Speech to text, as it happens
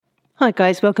Hi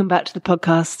guys, welcome back to the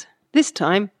podcast. This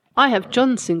time I have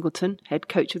John Singleton, head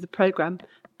coach of the programme,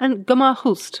 and Gomar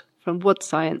Hulst from WOD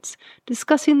Science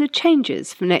discussing the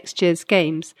changes for next year's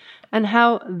games and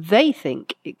how they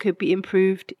think it could be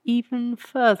improved even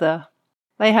further.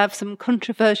 They have some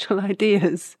controversial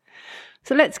ideas.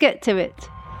 So let's get to it.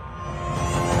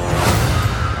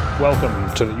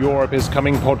 Welcome to the Europe is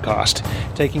Coming podcast,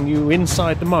 taking you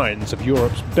inside the minds of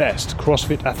Europe's best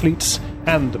CrossFit athletes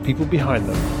and the people behind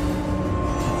them.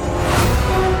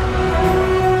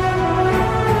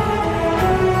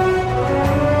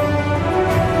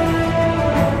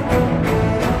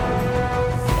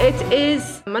 It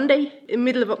is Monday, in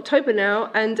middle of October now,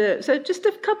 and so just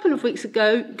a couple of weeks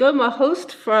ago, Gomar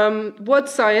Hulst from WOD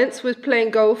Science was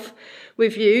playing golf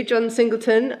with you, John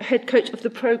Singleton, head coach of the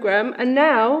programme, and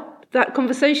now that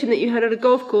conversation that you had at a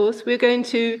golf course, we're going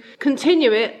to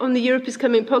continue it on the Europe is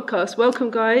Coming podcast.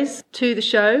 Welcome, guys, to the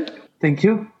show. Thank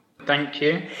you. Thank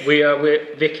you.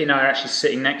 We're Vicky and I are actually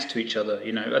sitting next to each other.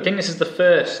 You know, I think this is the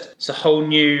first. It's a whole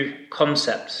new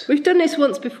concept. We've done this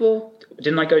once before.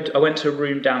 Didn't I I went to a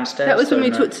room downstairs. That was when we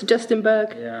talked to Justin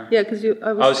Berg. Yeah. Yeah, because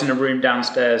I was in a room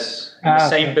downstairs in the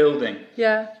same building.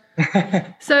 Yeah.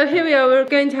 So here we are. We're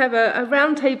going to have a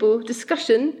roundtable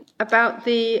discussion about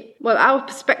our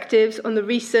perspectives on the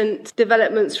recent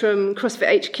developments from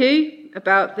CrossFit HQ,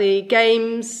 about the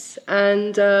games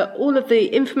and all of the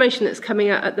information that's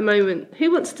coming out at the moment.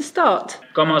 Who wants to start?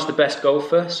 Gomar's the best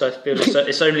golfer, so I feel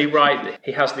it's only right that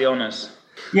he has the honours.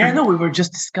 Yeah, no, we were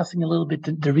just discussing a little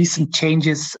bit the recent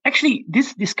changes. Actually,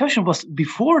 this discussion was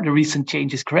before the recent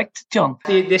changes, correct, John?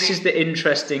 This is the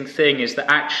interesting thing, is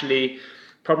that actually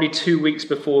probably 2 weeks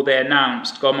before they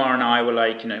announced, Gomar and I were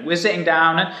like, we're sitting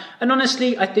down. And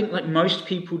honestly, I think like most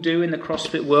people do in the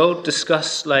CrossFit world,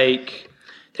 discuss like,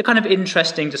 they're kind of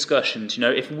interesting discussions.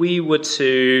 If we were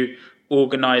to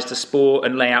organise the sport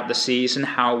and lay out the season,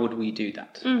 how would we do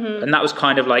that? Mm-hmm. And that was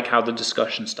kind of like how the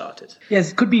discussion started.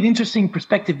 Yes, it could be an interesting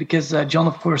perspective because John,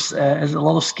 of course, has a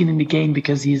lot of skin in the game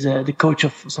because he's the coach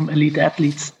of some elite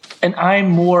athletes. And I'm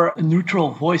more a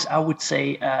neutral voice, I would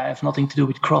say. I have nothing to do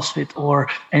with CrossFit or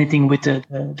anything with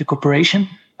the corporation.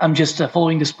 I'm just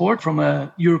following the sport from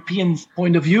a European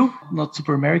point of view, not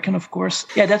super American, of course.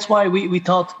 Yeah, that's why we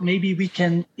thought maybe we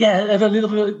can have a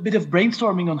little bit of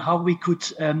brainstorming on how we could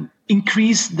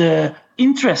increase the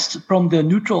interest from the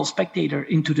neutral spectator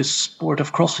into the sport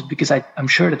of CrossFit, because I'm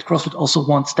sure that CrossFit also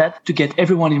wants that, to get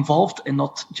everyone involved and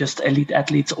not just elite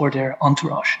athletes or their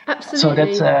entourage.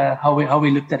 Absolutely. So that's how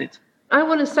we looked at it. I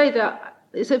want to say that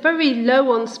it's a very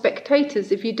low on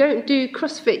spectators. If you don't do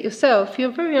CrossFit yourself,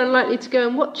 you're very unlikely to go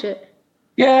and watch it.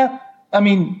 Yeah, I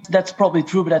mean, that's probably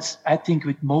true, but that's, I think,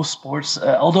 with most sports,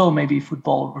 although maybe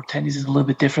football or tennis is a little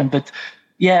bit different. But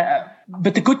yeah,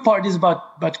 but the good part is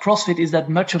about CrossFit is that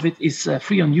much of it is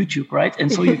free on YouTube, right?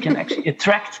 And so you can actually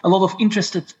attract a lot of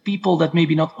interested people that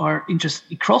maybe not are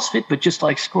interested in CrossFit, but just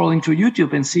like scrolling through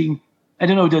YouTube and seeing, I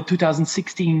don't know, the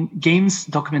 2016 Games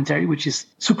documentary, which is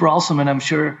super awesome. And I'm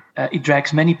sure it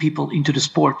drags many people into the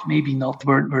sport. Maybe not,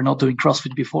 we're not doing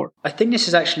CrossFit before. I think this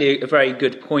is actually a very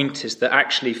good point, is that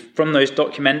actually from those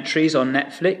documentaries on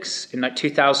Netflix in like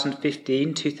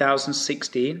 2015,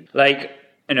 2016,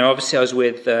 obviously I was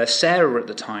with Sarah at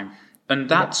the time. And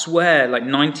that's where like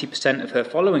 90% of her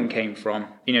following came from.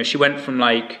 She went from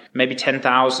like maybe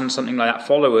 10,000, something like that,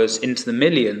 followers into the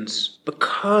millions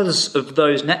because of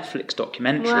those Netflix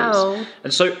documentaries. Wow.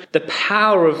 And so the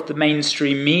power of the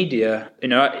mainstream media,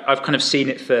 I've kind of seen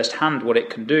it firsthand what it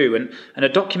can do. And a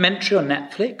documentary on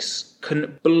Netflix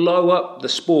can blow up the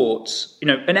sports,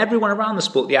 and everyone around the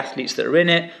sport, the athletes that are in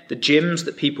it, the gyms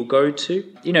that people go to.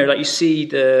 Like you see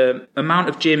the amount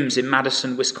of gyms in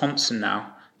Madison, Wisconsin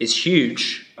now is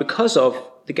huge because of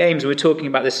the games. We were talking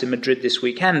about this in Madrid this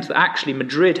weekend, that actually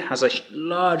Madrid has a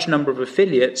large number of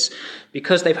affiliates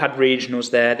because they've had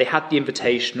regionals there, they had the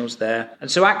invitationals there.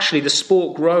 And so actually the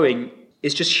sport growing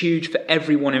is just huge for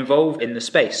everyone involved in the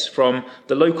space, from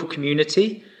the local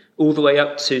community all the way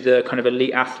up to the kind of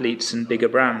elite athletes and bigger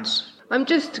brands. I'm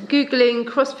just Googling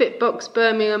CrossFit Box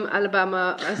Birmingham,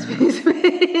 Alabama as we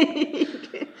speak.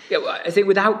 Yeah, I think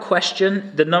without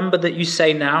question, the number that you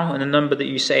say now and the number that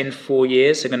you say in 4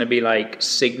 years are going to be like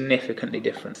significantly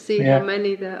different. See how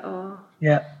many there are.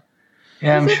 Yeah,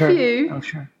 I'm sure. Few. I'm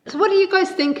sure. So what do you guys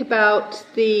think about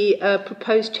the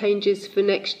proposed changes for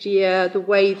next year, the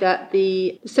way that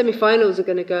the semi-finals are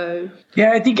going to go?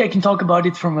 Yeah, I think I can talk about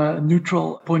it from a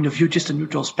neutral point of view, just a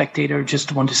neutral spectator,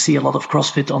 just want to see a lot of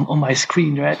CrossFit on my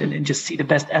screen, right? And just see the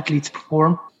best athletes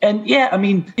perform. And yeah, I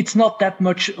mean, it's not that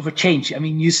much of a change. I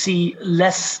mean, you see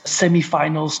less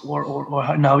semi-finals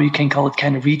or now you can call it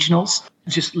kind of regionals,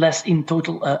 just less in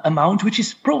total amount, which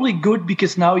is probably good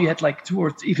because now you had like 2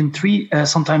 or even 3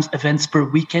 sometimes events per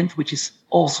weekend, which is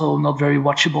also not very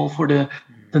watchable for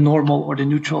the normal or the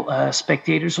neutral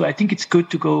spectator. So I think it's good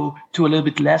to go to a little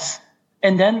bit less.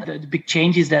 And then the big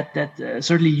change is that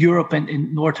certainly Europe and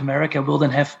in North America will then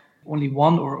have only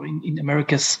one, or in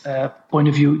America's point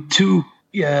of view, 2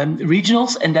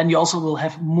 regionals, and then you also will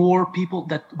have more people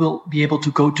that will be able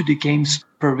to go to the games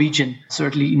per region,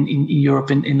 certainly in Europe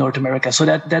and in North America. So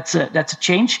that's a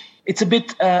change. It's a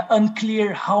bit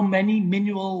unclear how many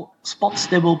manual spots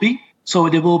there will be. So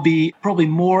there will be probably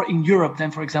more in Europe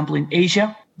than, for example, in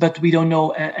Asia, but we don't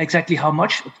know exactly how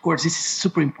much. Of course, this is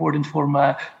super important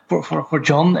for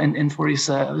John and for his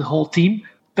whole team.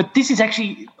 But this is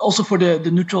actually also for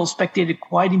the neutral spectator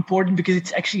quite important because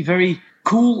it's actually very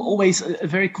cool, always a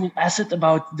very cool asset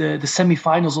about the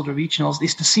semifinals or the regionals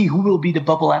is to see who will be the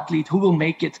bubble athlete, who will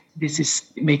make it. This is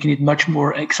making it much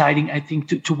more exciting, I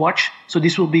think, to watch. So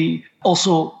this will be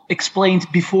also explained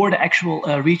before the actual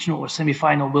regional or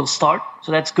semifinal will start.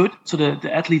 So that's good. So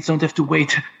the athletes don't have to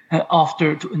wait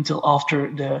until after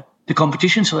the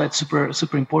competition. So that's super,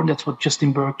 super important. That's what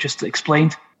Justin Berg just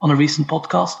explained on a recent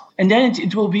podcast. And then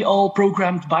it will be all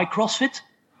programmed by CrossFit.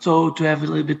 So to have a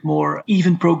little bit more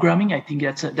even programming, I think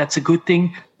that's a good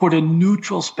thing. For the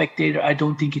neutral spectator, I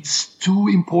don't think it's too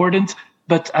important,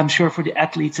 but I'm sure for the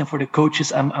athletes and for the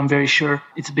coaches, I'm very sure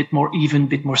it's a bit more even, a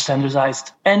bit more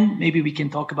standardized. And maybe we can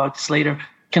talk about this later,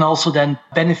 can also then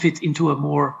benefit into a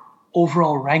more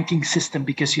overall ranking system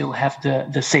because you'll have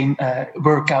the same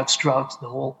workouts throughout the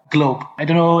whole globe. I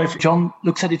don't know if John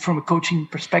looks at it from a coaching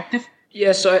perspective.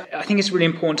 Yeah, so I think it's really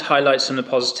important to highlight some of the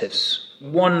positives.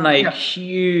 One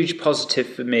huge positive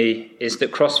for me is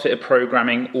that CrossFit are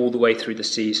programming all the way through the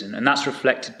season, and that's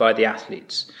reflected by the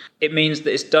athletes. It means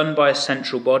that it's done by a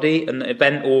central body, and the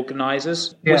event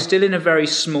organisers, we're still in a very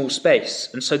small space.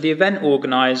 And so the event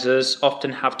organisers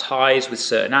often have ties with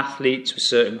certain athletes, with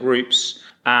certain groups.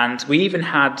 And we even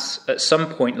had, at some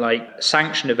point, like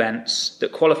sanctioned events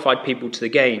that qualified people to the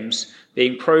games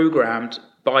being programmed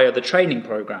by other training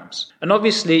programs. And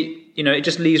obviously, it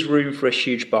just leaves room for a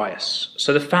huge bias.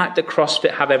 So the fact that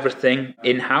CrossFit have everything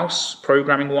in-house,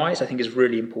 programming-wise, I think is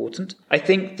really important. I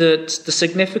think that the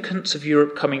significance of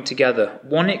Europe coming together,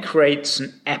 one, it creates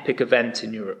an epic event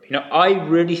in Europe. I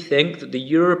really think that the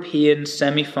European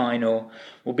semi-final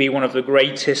will be one of the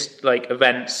greatest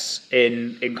events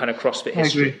in kind of CrossFit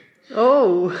history. I agree.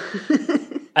 Oh.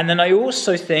 And then I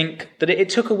also think that it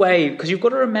took away, because you've got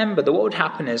to remember that what would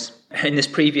happen is, in this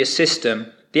previous system,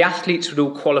 the athletes would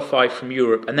all qualify from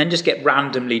Europe and then just get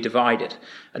randomly divided.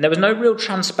 And there was no real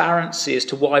transparency as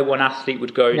to why one athlete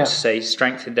would go to, say,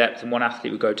 strength and depth and one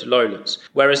athlete would go to lowlands.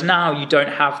 Whereas now you don't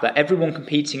have that. Everyone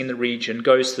competing in the region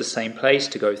goes to the same place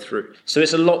to go through. So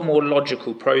it's a lot more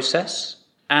logical process.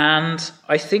 And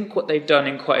I think what they've done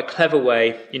in quite a clever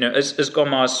way, as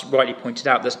Gomar's rightly pointed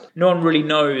out, no one really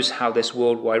knows how this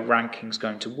worldwide ranking is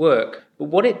going to work. But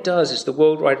what it does is the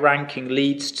worldwide ranking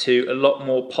leads to a lot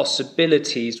more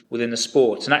possibilities within the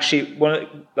sport. And actually,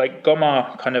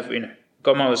 Gomar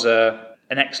Gomar was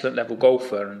an excellent level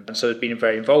golfer and so has been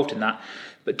very involved in that.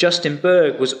 But Justin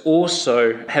Berg was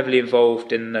also heavily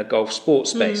involved in the golf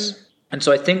sports space. And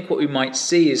so I think what we might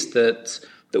see is that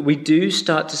we do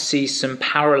start to see some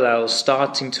parallels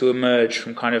starting to emerge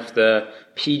from kind of the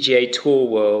PGA Tour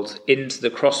world into the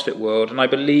CrossFit world. And I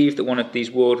believe that one of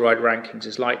these worldwide rankings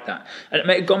is like that. And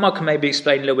Gomar can maybe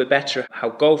explain a little bit better how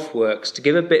golf works to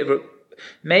give a bit of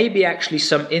maybe actually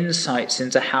some insights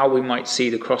into how we might see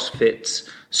the CrossFit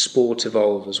sport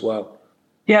evolve as well.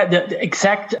 Yeah, the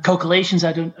exact calculations,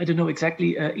 I don't know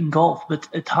exactly in golf, but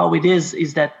how it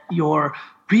is that your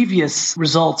previous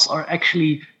results are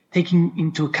actually taking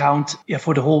into account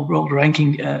for the whole world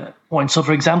ranking point. So,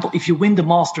 for example, if you win the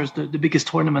Masters, the biggest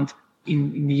tournament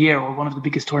in the year, or one of the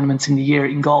biggest tournaments in the year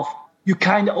in golf, you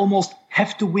kind of almost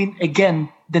have to win again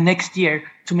the next year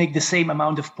to make the same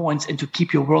amount of points and to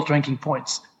keep your world ranking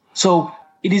points. So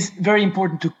it is very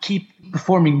important to keep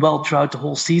performing well throughout the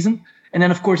whole season. And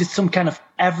then, of course, it's some kind of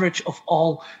average of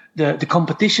all the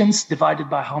competitions divided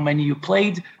by how many you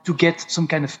played to get some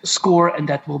kind of score, and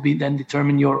that will be then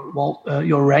determine your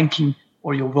ranking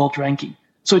or your world ranking.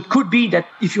 So it could be that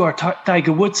if you are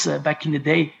Tiger Woods back in the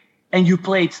day and you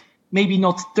played maybe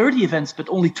not 30 events but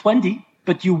only 20,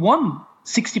 but you won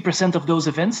 60% of those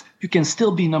events, you can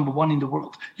still be number one in the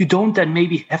world. You don't then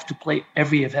maybe have to play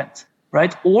every event,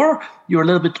 right? Or you're a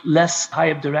little bit less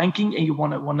high up the ranking and you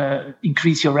want to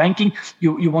increase your ranking.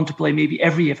 You want to play maybe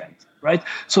every event, right?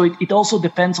 So it also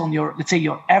depends on your, let's say,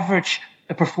 your average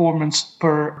performance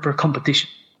per competition.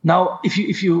 Now, if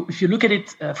you look at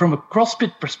it from a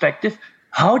CrossFit perspective,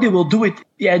 how they will do it,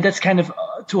 yeah, that's kind of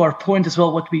to our point as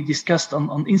well, what we discussed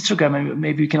on Instagram, and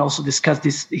maybe we can also discuss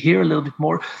this here a little bit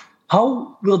more.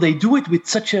 How will they do it with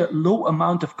such a low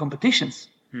amount of competitions,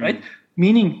 right?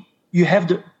 Meaning you have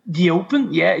the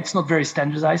open, yeah, it's not very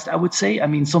standardized, I would say. I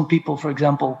mean, some people, for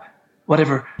example,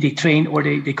 whatever, they train or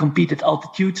they compete at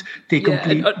altitude.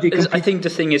 I think the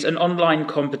thing is, an online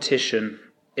competition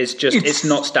is just, it's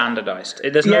not standardized.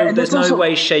 There's no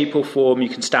way, shape or form you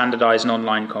can standardize an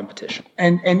online competition.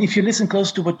 And if you listen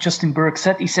close to what Justin Berg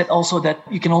said, he said also that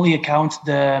you can only account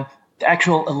the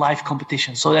actual live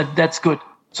competition. So that's good.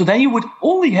 So then you would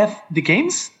only have the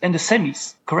games and the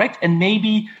semis, correct? And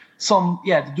maybe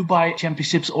the Dubai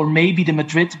championships or maybe the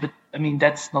Madrid, but I mean,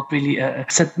 that's not really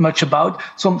said much about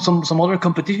some other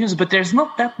competitions, but there's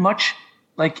not that much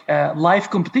like live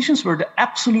competitions where the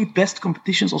absolute best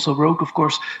competitions, also Rogue, of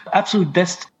course, absolute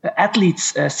best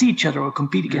athletes see each other or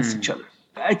compete against each other.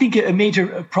 I think a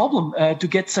major problem to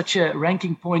get such a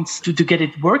ranking points to get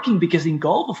it working, because in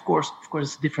golf, of course,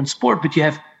 it's a different sport, but you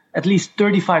have at least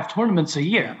 35 tournaments a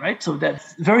year, right? So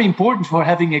that's very important for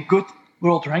having a good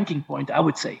world ranking point, I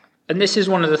would say. And this is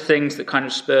one of the things that kind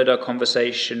of spurred our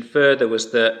conversation further,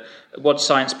 was that What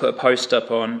Science put a post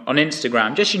up on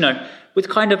Instagram, just, with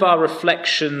kind of our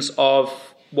reflections of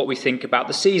what we think about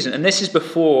the season. And this is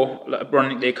before,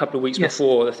 ironically, a couple of weeks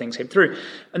before the things came through.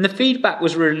 And the feedback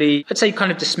was really, I'd say,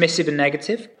 kind of dismissive and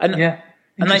negative. And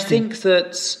I think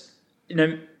that,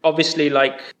 obviously,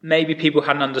 like, maybe people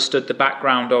hadn't understood the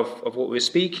background of what we were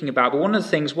speaking about. But one of the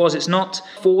things was, it's not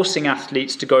forcing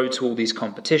athletes to go to all these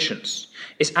competitions.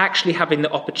 It's actually having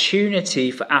the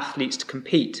opportunity for athletes to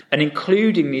compete and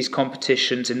including these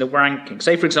competitions in the ranking.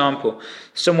 Say, for example,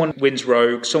 someone wins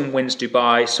Rogue, someone wins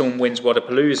Dubai, someone wins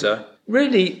Wadapalooza.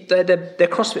 Really, they're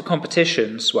CrossFit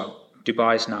competitions. Well,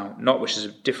 Dubai's now not, which is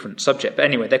a different subject. But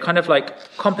anyway, they're kind of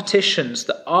like competitions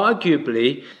that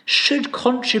arguably should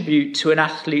contribute to an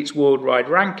athlete's worldwide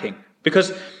ranking.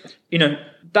 Because,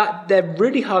 that they're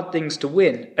really hard things to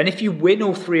win. And if you win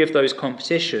all three of those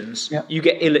competitions, you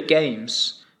get ill at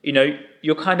games.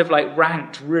 You're kind of like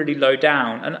ranked really low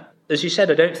down. And as you said,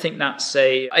 I don't think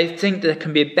I think there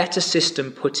can be a better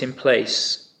system put in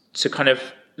place to kind of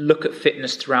look at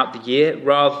fitness throughout the year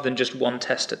rather than just one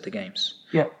test at the games.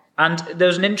 Yeah. And there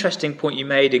was an interesting point you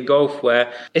made in golf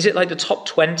where, is it like the top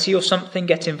 20 or something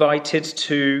get invited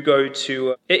to go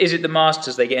to, is it the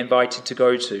Masters they get invited to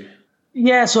go to?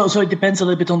 Yeah, so it depends a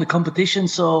little bit on the competition.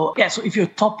 So if you're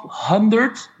top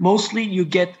 100, mostly you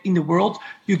get in the world,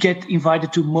 you get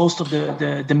invited to most of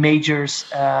the majors.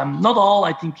 Not all,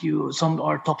 I think some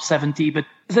are top 70, but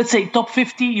let's say top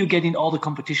 50, you get in all the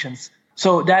competitions.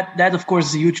 So that of course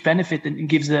is a huge benefit and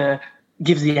gives the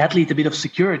athlete a bit of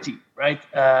security, right?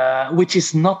 Which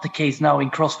is not the case now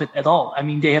in CrossFit at all. I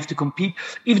mean, they have to compete.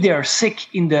 If they are sick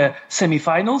in the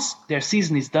semifinals, their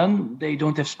season is done. They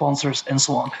don't have sponsors and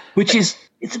so on,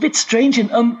 it's a bit strange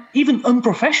and even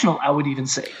unprofessional, I would even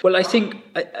say. Well, I think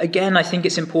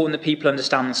it's important that people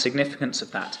understand the significance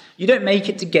of that. You don't make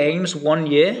it to games one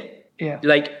year. Yeah.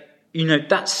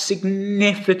 That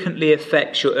significantly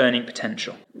affects your earning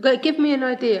potential. Give me an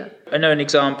idea. I know an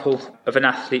example of an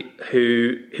athlete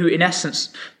who in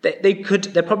essence,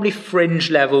 they're probably fringe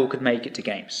level, could make it to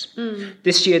games.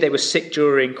 This year they were sick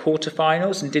during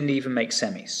quarterfinals and didn't even make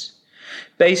semis.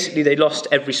 Basically, they lost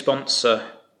every sponsor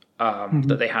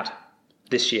that they had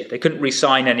this year. They couldn't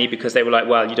re-sign any because they were like,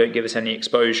 well, you don't give us any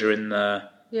exposure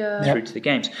through to the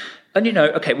games. And,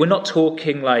 we're not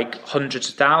talking like hundreds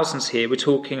of thousands here. We're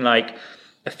talking like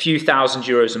a few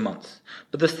 €1,000s a month.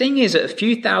 But the thing is, at a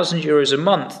few €1,000s a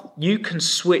month, you can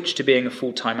switch to being a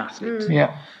full-time athlete.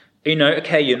 Yeah.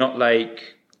 You're not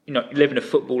like, living a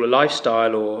footballer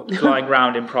lifestyle or flying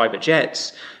around in private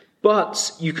jets.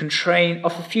 But you can train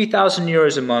off a few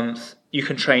 €1,000s a month. You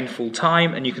can train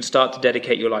full-time and you can start to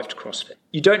dedicate your life to CrossFit.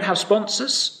 You don't have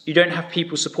sponsors. You don't have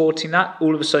people supporting that.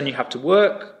 All of a sudden you have to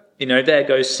work. There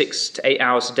goes 6 to 8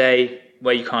 hours a day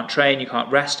where you can't train, you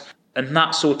can't rest. And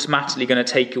that's automatically going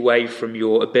to take away from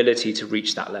your ability to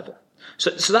reach that level. So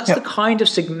that's the kind of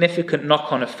significant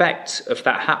knock-on effect of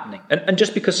that happening. And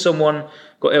just because someone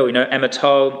got ill, Emma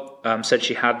Tull said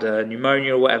she had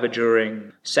pneumonia or whatever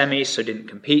during semis, so didn't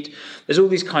compete. There's all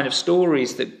these kind of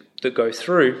stories that go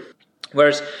through.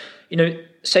 Whereas,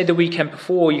 say the weekend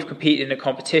before you've competed in a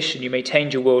competition, you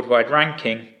maintained your worldwide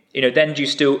ranking, then do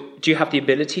you have the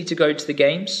ability to go to the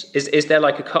games? Is there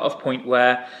like a cutoff point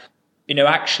where,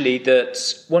 actually that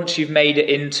once you've made it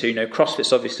into,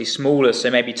 CrossFit's obviously smaller, so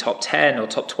maybe top 10 or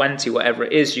top 20, whatever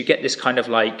it is, you get this kind of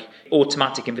like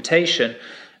automatic invitation.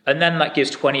 And then that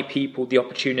gives 20 people the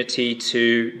opportunity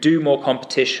to do more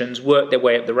competitions, work their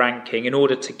way up the ranking in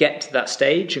order to get to that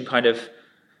stage and kind of,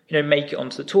 make it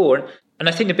onto the tour. And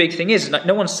I think the big thing is, like,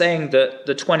 no one's saying that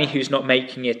the 20 who's not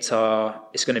making it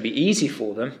it's going to be easy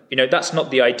for them. That's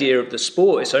not the idea of the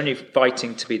sport. It's only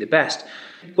fighting to be the best.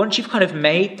 Once you've kind of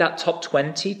made that top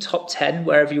 20, top 10,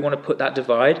 wherever you want to put that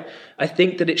divide, I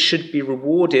think that it should be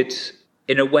rewarded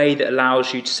in a way that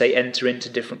allows you to, say, enter into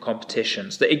different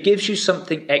competitions, that it gives you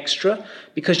something extra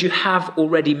because you have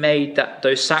already made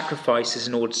those sacrifices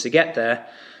in order to get there.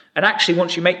 And actually,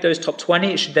 once you make those top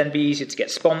 20, it should then be easier to get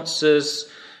sponsors,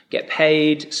 get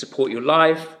paid, support your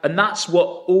life. And that's what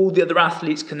all the other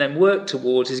athletes can then work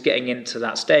towards, is getting into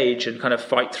that stage and kind of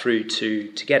fight through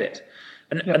to get it.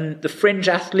 And the fringe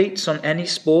athletes on any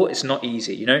sport, it's not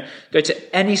easy, Go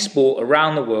to any sport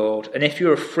around the world, and if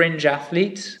you're a fringe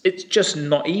athlete, it's just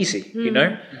not easy,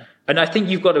 Yeah. And I think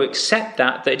you've got to accept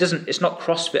that it's not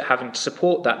CrossFit having to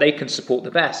support that. They can support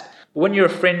the best. But when you're a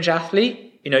fringe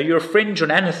athlete, you're a fringe on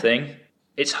anything,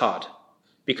 it's hard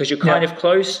because you're kind of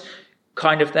close,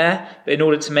 kind of there. But in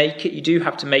order to make it, you do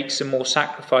have to make some more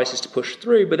sacrifices to push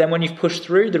through. But then when you've pushed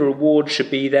through, the reward should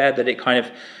be there, that it kind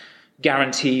of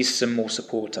guarantees some more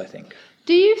support, I think.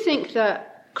 Do you think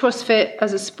that CrossFit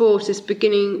as a sport is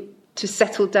beginning to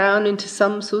settle down into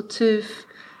some sort of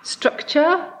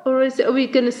structure, or are we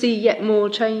going to see yet more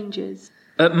changes?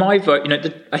 My vote,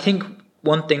 I think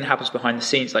one thing that happens behind the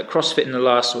scenes, like CrossFit in the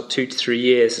last 2 to 3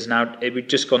 years, we've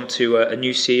just gone to a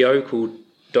new CEO called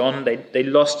Don. They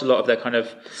lost a lot of their kind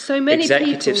of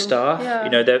executive staff.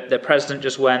 Yeah. Their president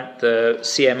just went, the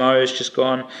CMO has just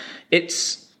gone.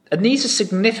 And these are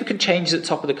significant changes at the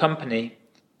top of the company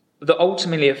that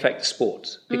ultimately affect the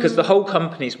sport because the whole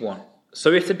company's one.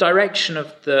 So if the direction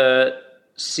of the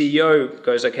CEO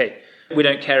goes, okay, we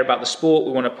don't care about the sport,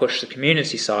 we want to push the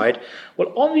community side,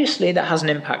 well, obviously that has an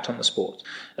impact on the sport.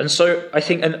 And so I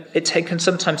think it can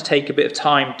sometimes take a bit of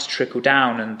time to trickle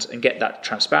down and get that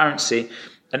transparency.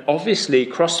 And obviously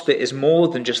CrossFit is more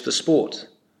than just the sport.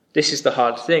 This is the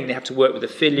hard thing. They have to work with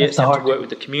affiliates, they have to work with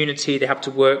the community, they have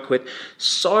to work with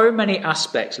so many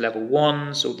aspects, level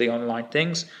ones, all the online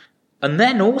things. And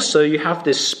then also you have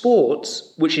this sport,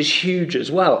 which is huge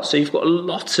as well. So you've got a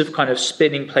lot of kind of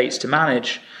spinning plates to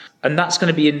manage. And that's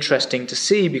going to be interesting to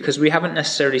see because we haven't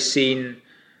necessarily seen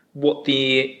what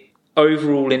the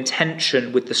overall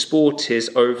intention with the sport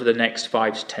is over the next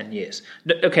 5 to 10 years.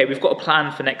 Okay, we've got a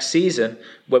plan for next season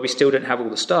where we still don't have all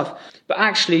the stuff. But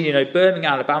actually,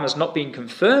 Birmingham, Alabama's not being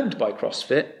confirmed by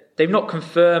CrossFit. They've not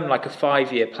confirmed like a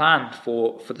 5-year plan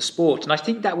for the sport. And I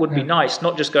think that would be nice,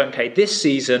 not just going, okay, this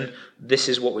season, this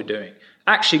is what we're doing.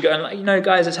 Actually going,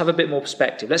 guys, let's have a bit more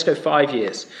perspective. Let's go 5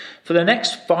 years. For the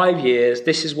next 5 years,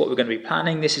 this is what we're going to be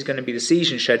planning. This is going to be the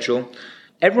season schedule.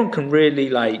 Everyone can really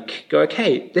go,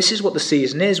 okay, this is what the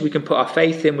season is. We can put our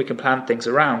faith in. We can plan things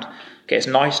around. Okay, it's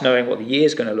nice knowing what the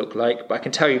year's going to look like. But I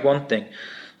can tell you one thing.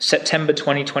 September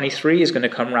 2023 is going to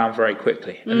come around very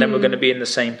quickly. And then we're going to be in the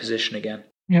same position again.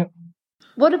 Yeah.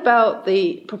 What about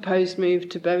the proposed move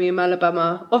to Birmingham,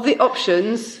 Alabama? Of the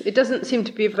options, it doesn't seem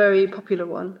to be a very popular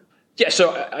one. Yeah,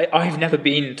 so I've never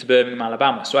been to Birmingham,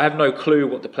 Alabama, so I have no clue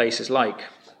what the place is like.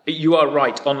 You are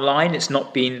right. Online, it's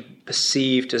not been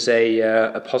perceived as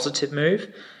a positive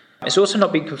move. It's also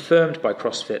not been confirmed by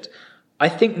CrossFit. I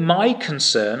think my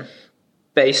concern,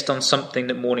 based on something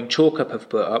that Morning Chalk Up have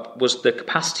put up, was the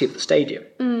capacity of the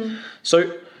stadium.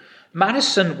 So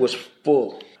Madison was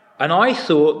full. And I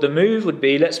thought the move would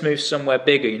be, let's move somewhere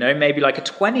bigger, maybe like a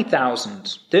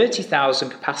 20,000, 30,000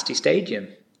 capacity stadium.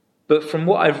 But from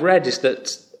what I've read is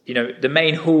that, the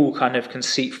main hall kind of can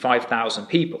seat 5,000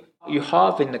 people. You're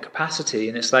halving the capacity,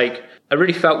 and it's like, I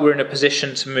really felt we're in a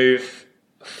position to move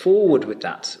forward with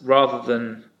that rather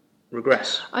than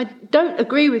regress. I don't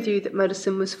agree with you that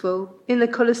Madison was full. In the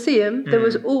Coliseum, there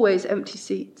was always empty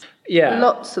seats. Yeah.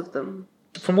 Lots of them.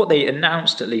 From what they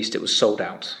announced, at least, it was sold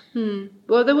out.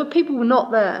 Well, there were people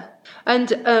not there. And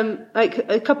like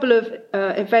a couple of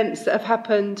events that have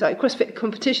happened, like CrossFit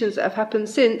competitions that have happened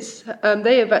since,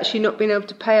 they have actually not been able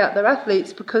to pay out their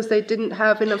athletes because they didn't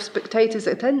have enough spectators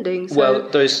attending. So well,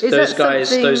 those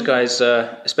guys,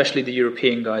 especially the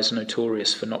European guys, are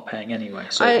notorious for not paying anyway.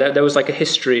 So there was like a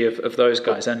history of those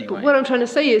guys anyway. But what I'm trying to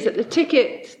say is that the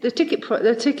ticket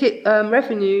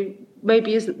revenue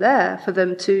maybe isn't there for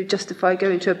them to justify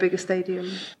going to a bigger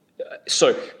stadium.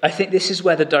 So I think this is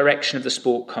where the direction of the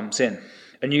sport comes in.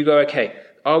 And you go, okay,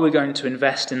 are we going to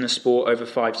invest in the sport over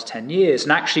 5 to 10 years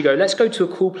and actually go, let's go to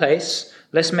a cool place,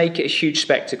 let's make it a huge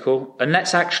spectacle, and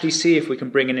let's actually see if we can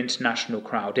bring an international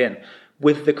crowd in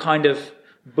with the kind of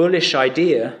bullish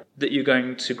idea that you're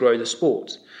going to grow the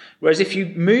sport. Whereas if you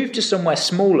move to somewhere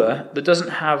smaller that doesn't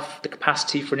have the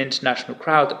capacity for an international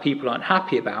crowd that people aren't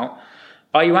happy about,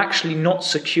 are you actually not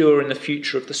secure in the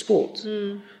future of the sport?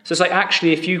 So it's like,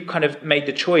 actually, if you kind of made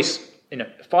the choice,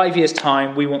 5 years'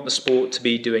 time, we want the sport to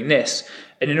be doing this.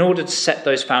 And in order to set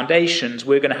those foundations,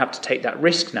 we're going to have to take that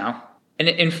risk now. And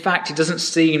in fact, it doesn't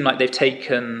seem like they've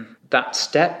taken that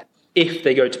step. If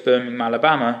they go to Birmingham,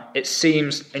 Alabama, it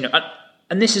seems,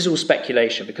 and this is all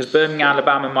speculation, because Birmingham,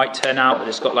 Alabama might turn out that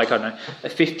it's got a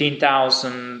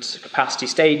 15,000 capacity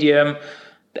stadium.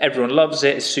 Everyone loves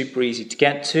it. It's super easy to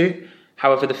get to.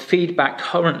 However, the feedback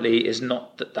currently is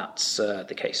not that that's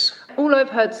the case. All I've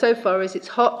heard so far is it's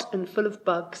hot and full of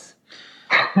bugs.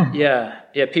 Yeah.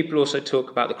 People also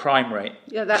talk about the crime rate.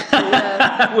 Yeah,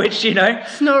 that's which,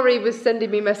 Snorri was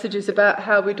sending me messages about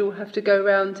how we'd all have to go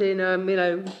around in,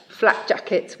 flak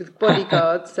jackets with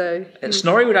bodyguards. So and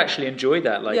Snorri would actually enjoy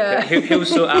that. He'll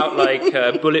sort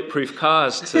out bulletproof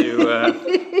cars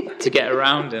to get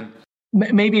around in.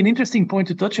 Maybe an interesting point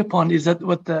to touch upon is that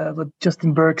what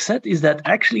Justin Berg said is that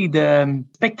actually the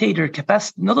spectator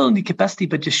capacity, not only capacity,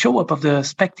 but the show up of the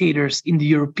spectators in the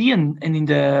European and in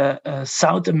the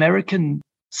South American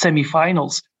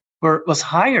semifinals was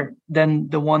higher than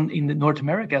the one in the North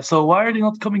America. So why are they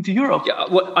not coming to Europe? Yeah,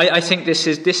 well, I think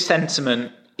this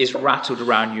sentiment is rattled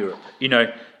around Europe.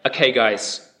 Okay,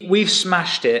 guys, we've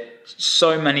smashed it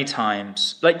so many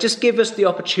times. Just give us the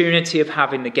opportunity of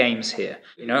having the games here.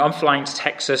 I'm flying to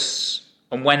Texas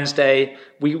on Wednesday.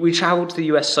 We traveled to the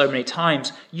US so many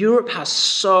times. Europe has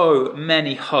so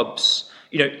many hubs.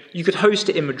 You could host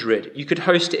it in Madrid. You could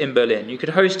host it in Berlin. You could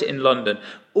host it in London.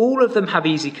 All of them have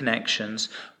easy connections.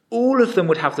 All of them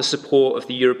would have the support of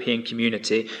the European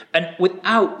community. And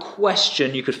without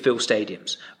question, you could fill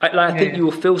stadiums. I think you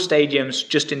will fill stadiums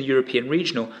just in the European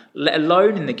regional, let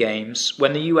alone in the games,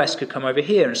 when the US could come over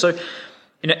here. And so,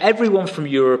 everyone from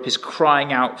Europe is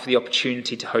crying out for the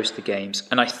opportunity to host the games.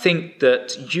 And I think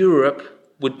that Europe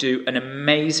would do an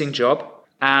amazing job.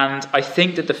 And I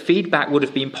think that the feedback would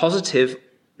have been positive,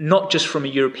 not just from a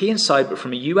European side, but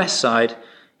from a US side,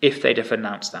 if they'd have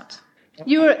announced that.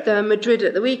 You were at Madrid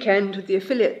at the weekend with the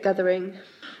affiliate gathering.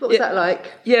 What was that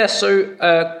like? Yeah, so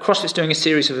CrossFit's doing a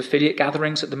series of affiliate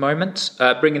gatherings at the moment,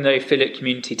 bringing the affiliate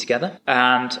community together.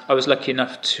 And I was lucky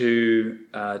enough to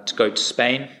go to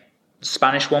Spain, the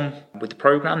Spanish one, with the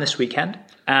program this weekend.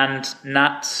 And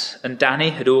Nat and Danny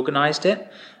had organised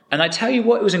it. And I tell you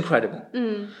what, it was incredible.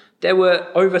 There were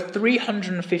over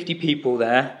 350 people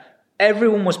there.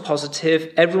 Everyone was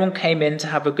positive. Everyone came in to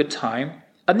have a good time.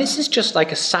 And this is just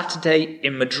like a Saturday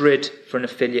in Madrid for an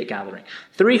affiliate gathering.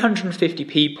 350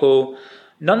 people,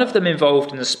 none of them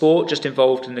involved in the sport, just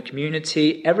involved in the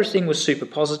community. Everything was super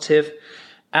positive.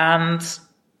 And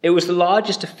it was the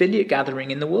largest affiliate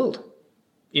gathering in the world.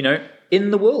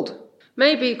 In the world.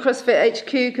 Maybe CrossFit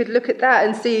HQ could look at that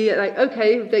and see,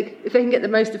 if they can get the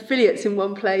most affiliates in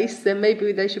one place, then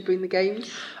maybe they should bring the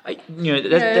games.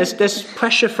 There's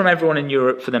pressure from everyone in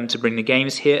Europe for them to bring the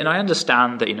games here. And I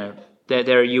understand that,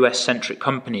 they're a US-centric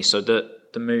company, so the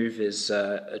move is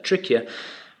trickier.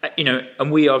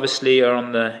 And we obviously are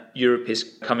on the Europe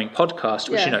is Coming podcast,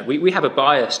 which, we have a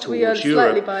bias towards Europe. We are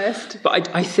slightly biased.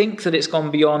 But I think that it's gone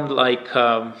beyond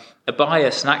a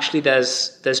bias, and actually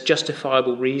there's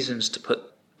justifiable reasons to put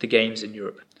the games in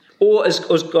Europe. Or as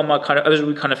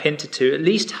we kind of hinted to, at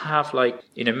least have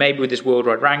maybe with this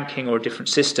worldwide ranking or a different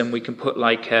system, we can put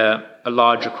a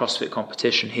larger CrossFit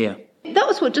competition here. That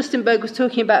was what Justin Berg was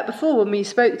talking about before when we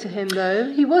spoke to him,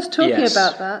 though. He was talking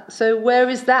about that. So where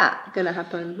is that going to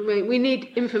happen? We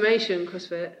need information,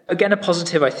 CrossFit. Again, a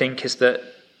positive, I think, is that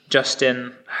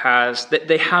Justin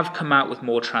they have come out with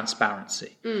more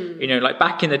transparency.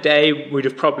 Back in the day, we'd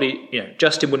have probably,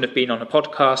 Justin wouldn't have been on a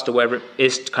podcast or wherever it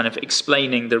is kind of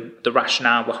explaining the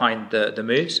rationale behind the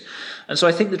moves. And so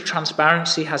I think the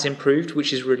transparency has improved,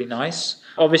 which is really nice.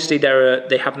 Obviously,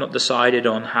 they have not decided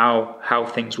on how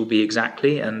things will be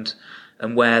exactly and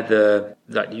where the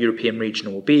European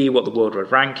regional will be, what the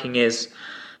worldwide ranking is.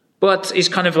 But it's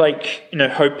kind of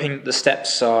hoping the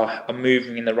steps are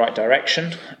moving in the right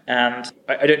direction. And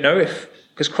I don't know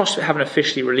because CrossFit haven't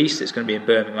officially released it's going to be in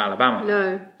Birmingham, Alabama.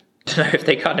 No. I don't know if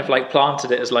they kind of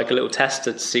planted it as a little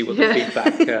tester to see what the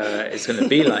feedback is going to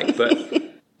be like. But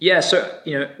yeah, so,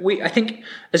 I think,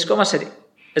 as Goma said,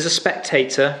 as a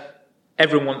spectator,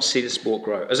 everyone wants to see the sport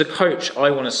grow. As a coach, I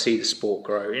want to see the sport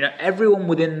grow. Everyone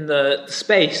within the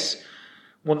space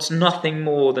wants nothing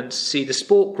more than to see the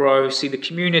sport grow, see the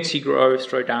community grow,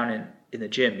 throw down in the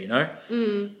gym,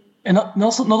 And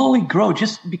also not only grow,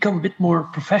 just become a bit more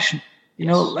professional,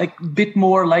 like a bit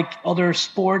more like other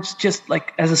sports, just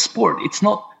like as a sport. It's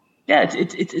not,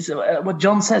 it's what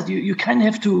John says. You kind of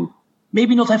have to,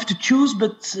 maybe not have to choose,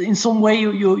 but in some way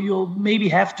you'll maybe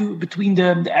have to, between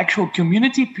the actual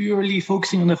community, purely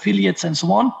focusing on affiliates and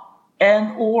so on,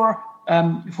 or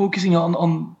focusing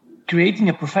on creating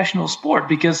a professional sport,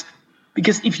 because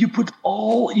if you put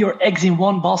all your eggs in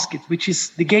one basket, which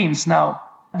is the games now,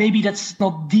 maybe that's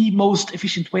not the most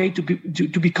efficient way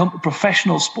to become a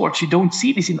professional sport. You don't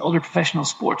see this in other professional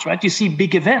sports, right? You see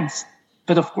big events,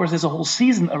 but of course there's a whole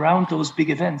season around those big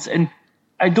events. And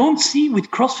I don't see with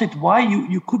CrossFit why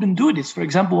you couldn't do this. For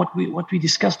example, what we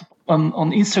discussed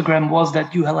on Instagram was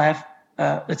that you will have,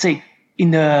 let's say,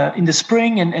 in the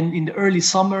spring and in the early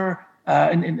summer,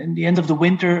 and the end of the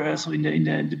winter, so in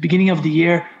the beginning of the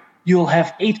year, you'll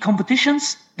have 8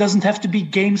 competitions. Doesn't have to be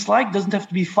games-like, doesn't have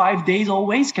to be 5 days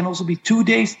always, can also be 2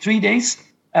 days, 3 days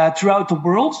throughout the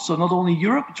world. So not only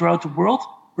Europe, throughout the world,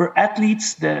 where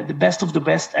athletes, the best of the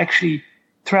best, actually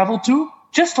travel to,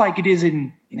 just like it is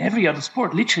in every other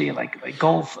sport, literally, like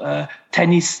golf,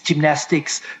 tennis,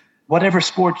 gymnastics, whatever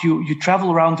sport you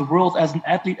travel around the world as an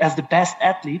athlete, as the best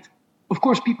athlete. Of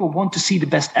course, people want to see the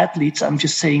best athletes. I'm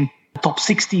just saying top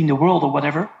 60 in the world or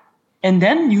whatever. And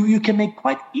then you can make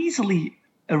quite easily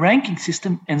a ranking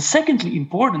system. And secondly,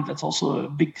 important, that's also a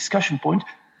big discussion point,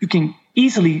 you can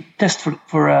easily test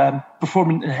for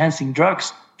performance enhancing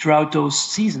drugs throughout those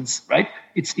seasons, right?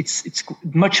 It's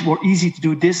much more easy to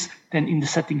do this than in the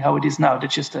setting how it is now.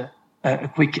 That's just a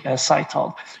quick side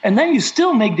thought. And then you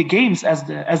still make the games as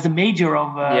the major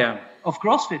of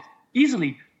CrossFit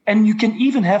easily. And you can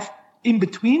even have in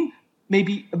between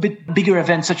maybe a bit bigger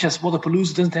events such as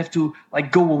Wodapalooza doesn't have to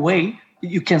like go away.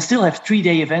 You can still have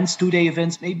 3-day events, 2-day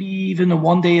events, maybe even a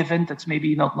 1-day event. That's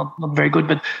maybe not very good,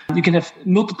 but you can have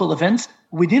multiple events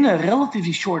within a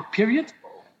relatively short period.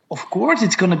 Of course,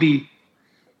 it's going to be,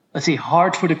 let's say,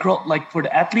 hard for the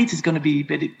athletes. It's going to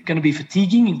be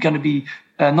fatiguing. It's going to be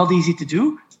not easy to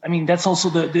do. I mean, that's also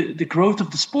the growth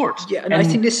of the sport. Yeah, and I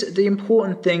think the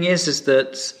important thing is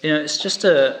that it's just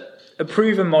a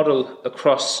proven model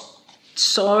across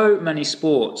so many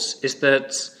sports. Is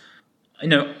that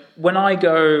when I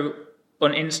go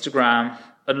on Instagram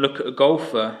and look at a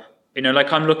golfer,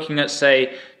 like I'm looking at,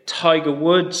 say, Tiger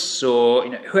Woods or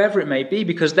whoever it may be,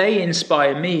 because they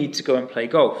inspire me to go and play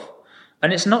golf.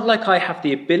 And it's not like I have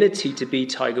the ability to be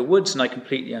Tiger Woods, and I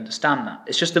completely understand that.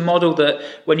 It's just a model that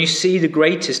when you see the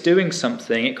greatest doing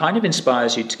something, it kind of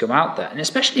inspires you to go out there. And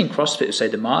especially in CrossFit, say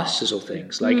the Masters or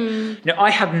things like, I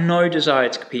have no desire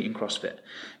to compete in CrossFit,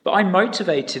 but I'm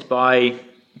motivated by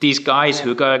these guys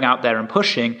who are going out there and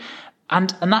pushing,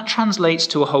 and that translates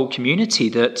to a whole community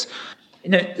that,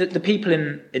 the people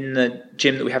in the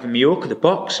gym that we have in Mallorca,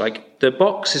 the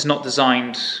box is not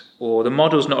designed, or the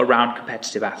model's not around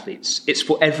competitive athletes. It's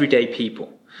for everyday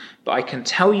people. But I can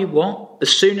tell you what,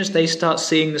 as soon as they start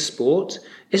seeing the sport,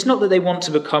 it's not that they want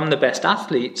to become the best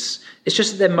athletes. It's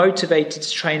just that they're motivated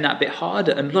to train that bit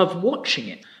harder and love watching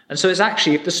it. And so it's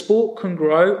actually, if the sport can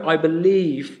grow, I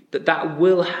believe that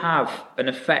will have an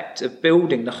effect of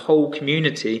building the whole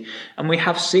community. And we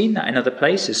have seen that in other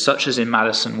places, such as in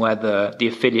Madison, where the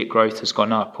affiliate growth has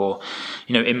gone up, or,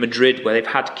 in Madrid, where they've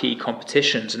had key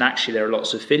competitions, and actually there are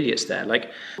lots of affiliates there. Like,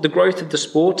 the growth of the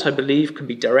sport, I believe, can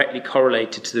be directly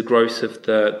correlated to the growth of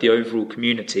the overall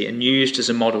community and used as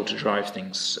a model to drive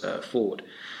things forward.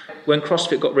 When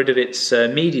CrossFit got rid of its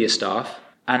media staff,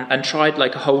 and tried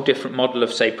like a whole different model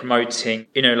of, say, promoting,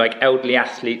 like elderly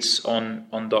athletes on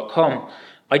 .com,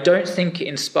 I don't think it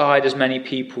inspired as many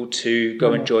people to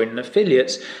go and join an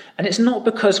affiliate. And it's not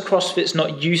because CrossFit's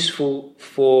not useful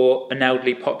for an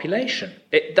elderly population.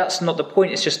 That's not the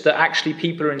point. It's just that actually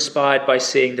people are inspired by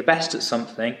seeing the best at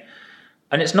something.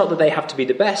 And it's not that they have to be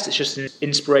the best. It's just an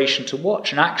inspiration to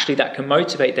watch. And actually that can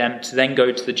motivate them to then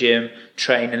go to the gym,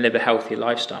 train and live a healthier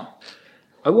lifestyle.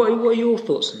 What are your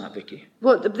thoughts on that, Vicky?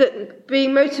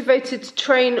 Being motivated to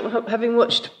train, having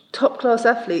watched top-class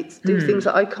athletes do things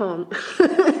that I can't.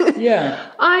 Yeah.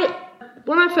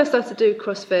 When I first started to do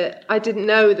CrossFit, I didn't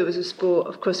know there was a sport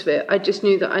of CrossFit. I just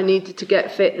knew that I needed to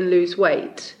get fit and lose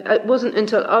weight. It wasn't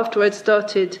until after I'd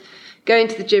started going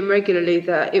to the gym regularly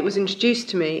that it was introduced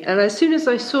to me. And as soon as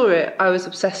I saw it, I was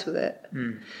obsessed with it.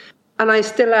 And I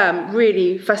still am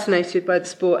really fascinated by the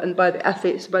sport and by the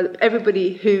athletes, by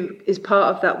everybody who is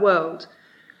part of that world.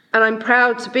 And I'm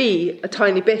proud to be a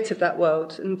tiny bit of that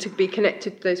world and to be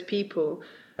connected to those people.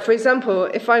 For example,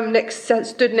 if I'm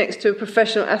stood next to a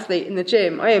professional athlete in the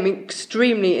gym, I am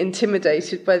extremely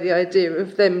intimidated by the idea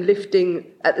of them lifting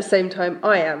at the same time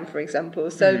I am, for example.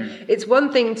 So it's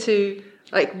one thing to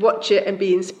watch it and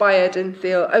be inspired and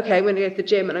feel, okay, I'm going to go to the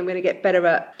gym and I'm going to get better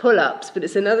at pull-ups, but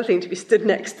it's another thing to be stood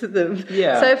next to them.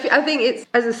 Yeah. So I think it's,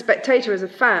 as a spectator, as a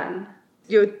fan,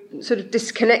 you're sort of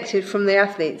disconnected from the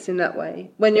athletes in that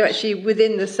way. When you're actually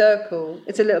within the circle,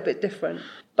 it's a little bit different.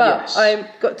 But Yes. I've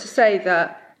got to say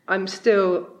that I'm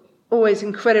still always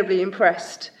incredibly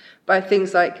impressed by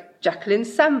things like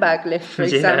Jacqueline's sandbag lift, for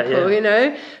example, you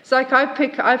know. It's like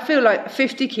I feel like a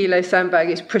 50 kilo sandbag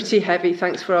is pretty heavy,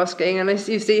 thanks for asking. And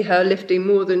you see her lifting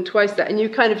more than twice that. And you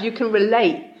can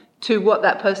relate to what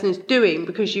that person is doing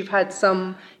because you've had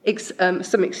some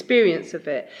experience of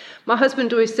it. My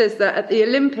husband always says that at the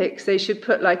Olympics they should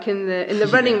put in the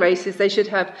running races they should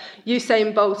have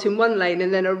Usain Bolt in one lane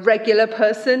and then a regular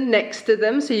person next to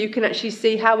them, so you can actually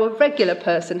see how a regular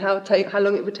person how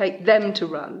long it would take them to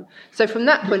run. So from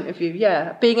that point of view,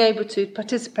 being able to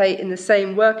participate in the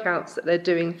same workouts that they're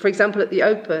doing, for example at the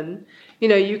Open,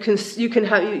 you can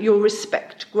have your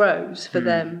respect grows for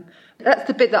them. That's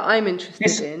the bit that I'm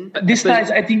interested in.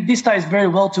 I think this ties very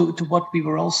well to what we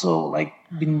were also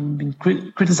been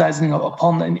criticizing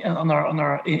upon on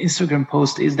our Instagram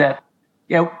post, is that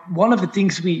one of the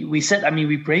things we said, I mean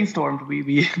we brainstormed,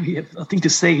 we have nothing to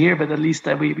say here, but at least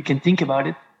we can think about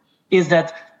it, is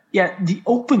that the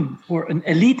Open for an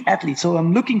elite athlete, so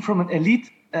I'm looking from an elite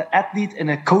athlete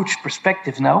and a coach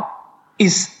perspective now,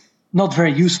 is not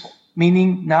very useful.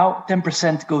 Meaning now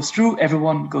 10% goes through,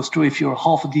 everyone goes through if you're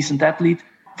half a decent athlete.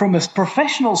 From a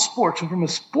professional sport, so from a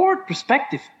sport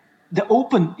perspective, the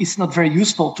Open is not very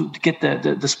useful to get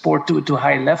the sport to a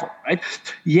high level, right?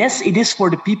 Yes, it is for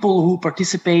the people who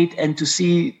participate and to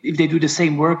see if they do the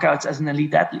same workouts as an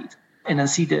elite athlete and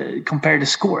then compare the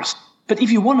scores. But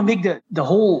if you want to make the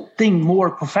whole thing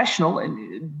more professional,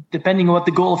 and depending on what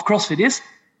the goal of CrossFit is,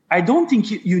 I don't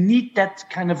think you need that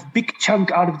kind of big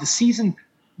chunk out of the season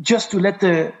just to let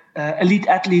the elite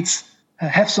athletes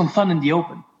have some fun in the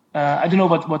Open. I don't know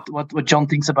what John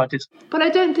thinks about this. But I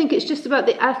don't think it's just about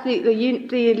the athlete,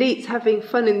 the elites having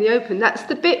fun in the Open. That's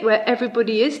the bit where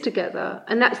everybody is together.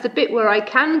 And that's the bit where I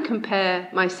can compare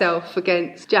myself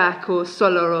against Jack or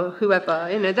Solar or whoever.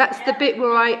 That's the bit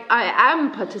where I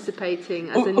am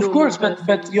participating as a normal Of course, person.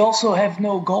 but you also have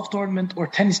no golf tournament or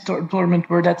tennis tournament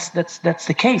where that's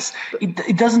the case.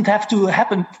 It doesn't have to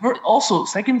happen. Also,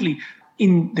 secondly,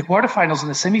 in the quarterfinals and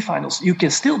the semifinals, you can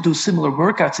still do similar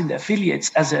workouts in the affiliates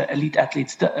as elite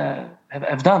athletes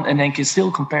have done, and then can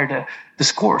still compare the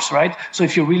scores, right? So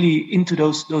if you're really into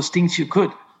those things, you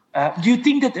could. Do you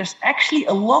think that there's actually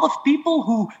a lot of people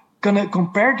who gonna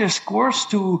compare their scores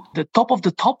to the top of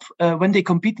the top when they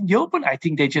compete in the Open? I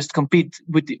think they just compete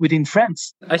within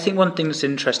friends. I think one thing that's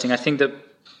interesting, I think that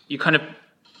you kind of,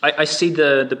 I see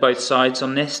the both sides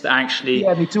on this, that actually...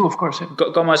 Yeah, me too, of course.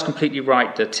 Gomar's completely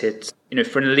right that it's,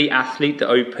 for an elite athlete, the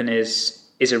Open is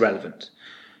irrelevant.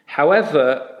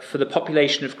 However, for the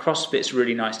population of CrossFit, it's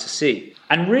really nice to see.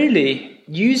 And really,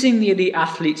 using the elite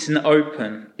athletes in the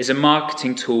Open is a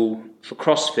marketing tool for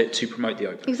CrossFit to promote the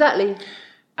Open. Exactly.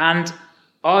 And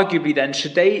arguably then,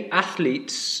 should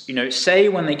athletes, say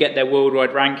when they get their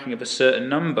worldwide ranking of a certain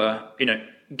number,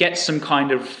 get some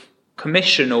kind of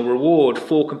commission or reward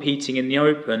for competing in the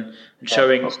Open and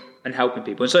showing and helping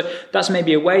people. And so that's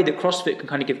maybe a way that CrossFit can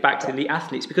kind of give back to the elite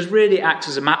athletes, because really it acts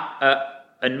as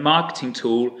a marketing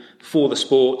tool for the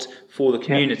sport, for the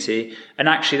community, and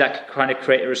actually that could kind of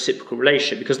create a reciprocal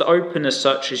relationship, because the Open as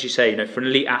such, as you say, for an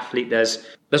elite athlete, there's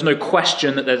no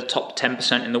question that they're the top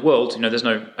 10% in the world. I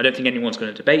don't think anyone's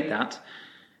going to debate that.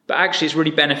 But actually, it's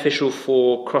really beneficial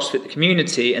for CrossFit, the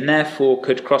community, and therefore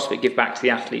could CrossFit give back to the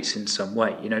athletes in some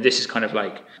way? This is kind of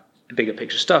like bigger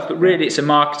picture stuff, but really it's a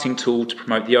marketing tool to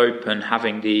promote the Open,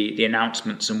 having the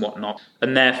announcements and whatnot,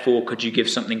 and therefore could you give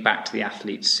something back to the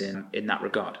athletes in that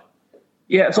regard?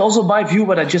 Yeah, it's also my view.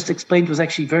 What I just explained was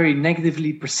actually very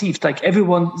negatively perceived. Like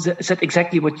everyone said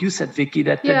exactly what you said, Vicky,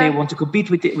 that they want to compete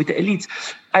with the elites.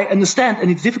 I understand, and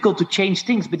it's difficult to change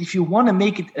things, but if you want to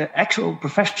make it an actual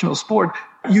professional sport,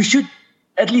 you should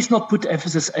at least not put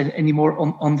emphasis anymore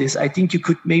on this. I think you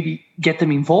could maybe get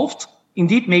them involved.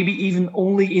 Indeed, maybe even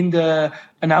only in the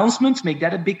announcements, make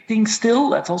that a big thing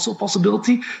still. That's also a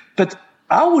possibility. But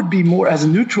I would be more, as a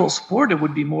neutral supporter,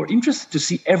 would be more interested to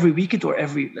see every weekend or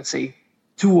every, let's say,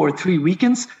 2 or 3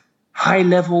 weekends,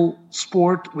 high-level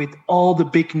sport with all the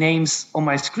big names on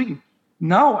my screen.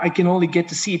 Now I can only get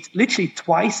to see it literally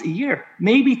twice a year,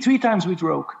 maybe 3 times with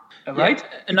Rogue, right?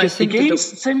 Yeah, and because I think the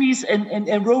games, semis,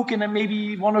 and Rogue, and then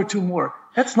maybe 1 or 2 more.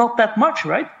 That's not that much,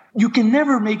 right? you can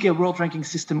never make a world ranking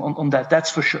system on that. That's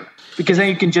for sure. Because then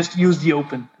you can just use the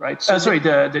open, right?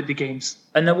 The games.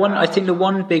 And I think the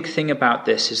one big thing about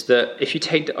this is that if you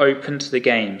take the open to the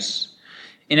games,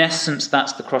 in essence,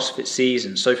 that's the CrossFit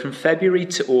season. So from February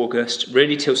to August,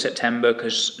 really till September,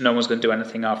 because no one's going to do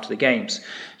anything after the games,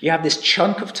 you have this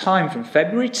chunk of time from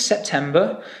February to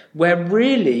September where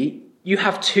really you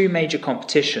have two major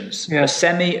competitions, a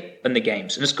semi and the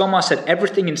games. And as Gomar said,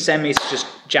 everything in semis is just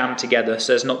jammed together,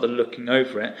 so there's not the looking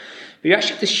over it. But you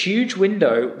actually have this huge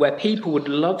window where people would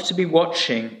love to be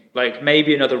watching, like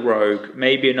maybe another Rogue,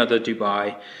 maybe another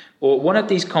Dubai, or one of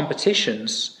these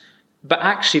competitions. But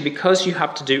actually, because you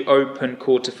have to do open,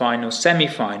 quarterfinals,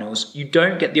 semi-finals, you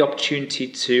don't get the opportunity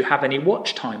to have any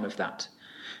watch time of that.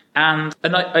 And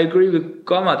I agree with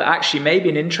Gomar that actually maybe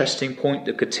an interesting point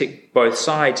that could tick both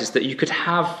sides is that you could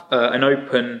have an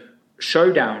open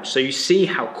showdown. So you see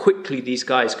how quickly these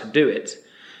guys can do it.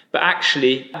 But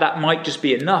actually, that might just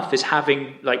be enough, is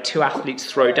having like two athletes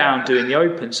throw down doing the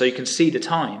open so you can see the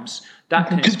times. That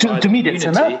can inspire to me, that's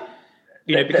enough.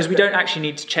 Because we don't actually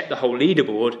need to check the whole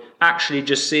leaderboard. Actually,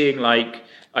 just seeing like,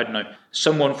 I don't know,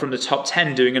 someone from the top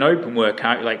 10 doing an open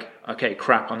workout, you're like, okay,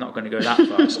 crap, I'm not going to go that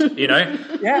fast,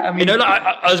 Yeah, I mean...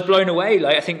 I was blown away.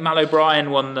 Like, I think Mal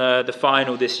O'Brien won the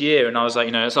final this year, and I was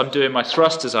like, as I'm doing my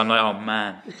thrusters, I'm like, oh,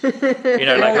 man.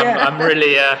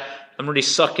 I'm really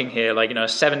sucking here. Like, a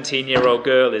 17-year-old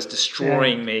girl is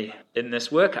destroying me in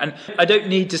this work. And I don't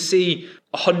need to see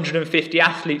 150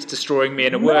 athletes destroying me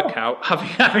in a workout.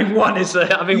 Having one is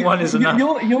enough.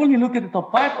 You only look at the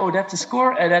top 5. Oh, that's a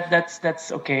score.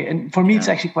 That's okay. And for me, it's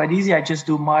actually quite easy. I just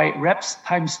do my reps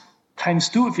times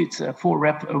 2 if it's a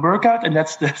 4-rep workout, and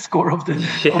that's the score of the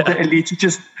elite.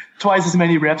 Just twice as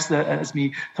many reps as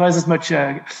me, twice as much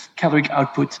caloric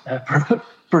output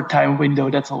per time window.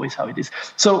 That's always how it is.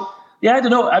 So. Yeah, I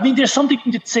don't know. I mean, there's something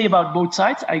to say about both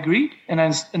sides. I agree, and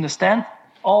I understand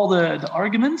all the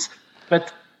arguments.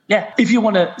 But yeah, if you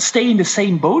want to stay in the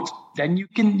same boat, then you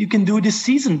can do this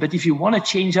season. But if you want to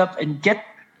change up and get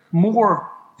more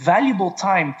valuable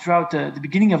time throughout the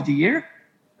beginning of the year,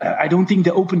 I don't think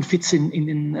the open fits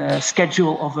in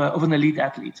schedule of an elite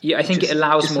athlete. Yeah, I think it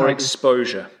allows more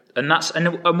exposure. And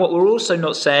what we're also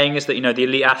not saying is that, the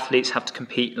elite athletes have to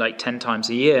compete like 10 times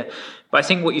a year. But I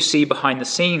think what you see behind the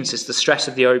scenes is the stress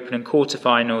of the open and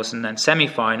quarterfinals and then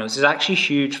semi-finals is actually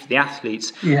huge for the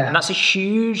athletes. Yeah. And that's a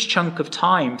huge chunk of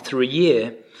time through a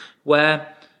year where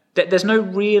there's no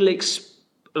real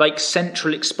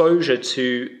central exposure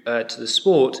to the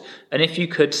sport. And if you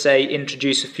could, say,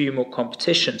 introduce a few more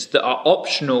competitions that are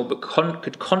optional but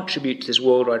could contribute to this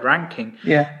worldwide ranking,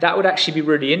 that would actually be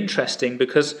really interesting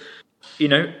because,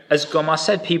 as Gomar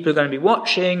said, people are going to be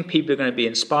watching, people are going to be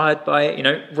inspired by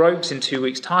it. Rogue's in 2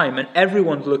 weeks' time and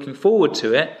everyone's looking forward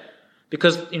to it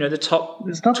because, the top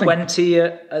 20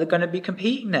 are going to be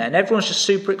competing there and everyone's just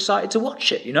super excited to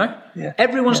watch it, Yeah.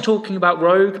 Everyone's talking about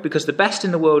Rogue because the best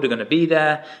in the world are going to be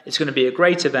there. It's going to be a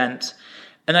great event.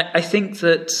 And I think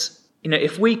that,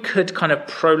 if we could kind of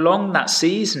prolong that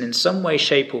season in some way,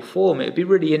 shape or form, it would be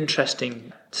really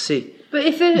interesting to see. But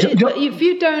if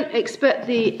you don't expect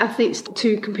the athletes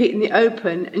to compete in the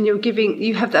open and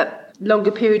you have that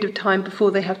longer period of time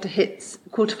before they have to hit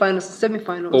quarterfinals and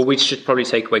semi-finals. Or we should probably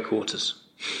take away quarters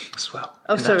as well.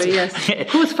 Oh, sorry, yes.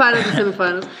 Quarterfinals and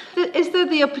semi-finals. Is there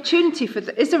the opportunity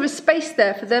is there a space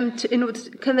there for them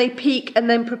can they peak and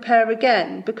then prepare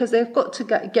again? Because they've got to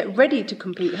get ready to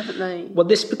compete, haven't they? Well,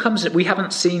 we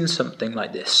haven't seen something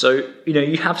like this. So,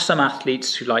 you have some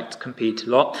athletes who like to compete a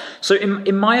lot. So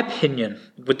in my opinion,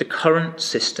 with the current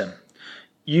system,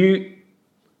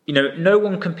 no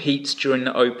one competes during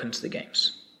the open to the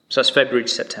games. So that's February to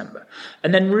September.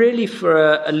 And then really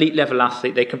for an elite level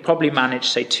athlete, they can probably manage,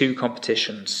 say, 2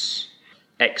 competitions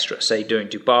extra, say doing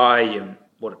Dubai and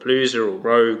Wodapalooza or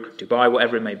Rogue, Dubai,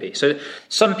 whatever it may be. So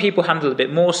some people handle a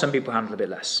bit more, some people handle a bit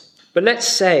less. But let's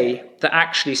say that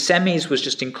actually semis was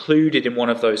just included in one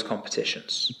of those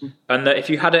competitions. Mm-hmm. And that if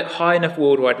you had a high enough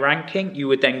worldwide ranking, you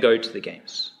would then go to the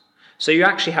games. So you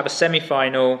actually have a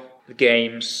semi-final, the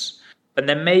games, and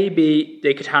then maybe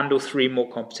they could handle 3 more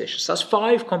competitions. So that's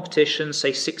 5 competitions,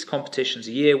 say 6 competitions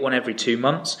a year, 1 every 2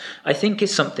 months. I think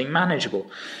is something manageable.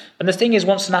 And the thing is,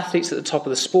 once an athlete's at the top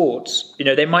of the sports,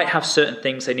 they might have certain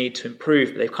things they need to improve,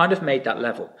 but they've kind of made that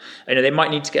level. They might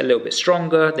need to get a little bit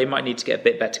stronger. They might need to get a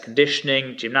bit better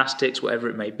conditioning, gymnastics, whatever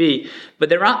it may be. But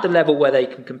they're at the level where they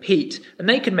can compete. And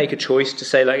they can make a choice to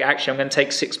say, actually, I'm going to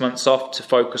take 6 months off to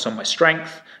focus on my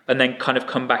strength and then kind of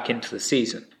come back into the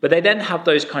season. But they then have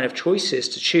those kind of choices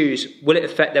to choose. Will it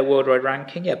affect their worldwide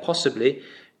ranking? Yeah, possibly.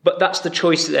 But that's the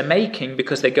choice that they're making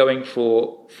because they're going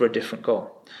for a different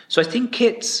goal. So I think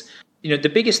it's the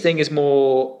biggest thing is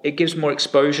it gives more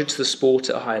exposure to the sport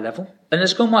at a higher level. And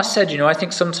as Gomar said, I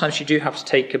think sometimes you do have to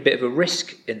take a bit of a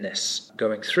risk in this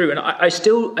going through. And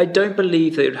I don't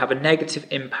believe that it would have a negative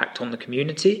impact on the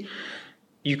community.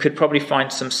 You could probably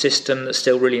find some system that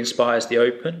still really inspires the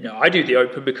Open. I do the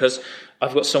Open because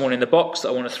I've got someone in the box that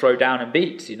I want to throw down and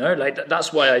beat,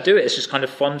 that's why I do it. It's just kind of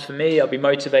fun for me. I'll be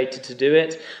motivated to do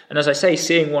it. And as I say,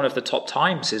 seeing one of the top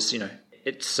times is,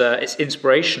 it's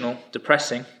inspirational,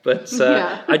 depressing, but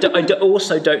I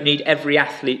also don't need every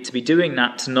athlete to be doing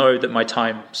that to know that my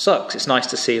time sucks. It's nice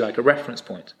to see like a reference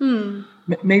point.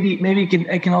 Maybe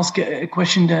I can ask a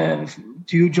question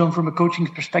to you, John, from a coaching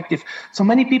perspective. So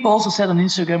many people also said on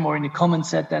Instagram or in the comments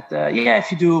said that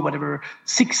if you do whatever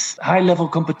 6 high-level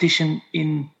competition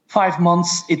in 5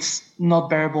 months, it's not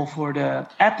bearable for the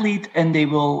athlete and they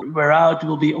will wear out,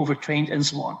 will be overtrained and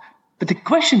so on. But the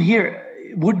question here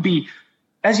would be,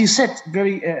 as you said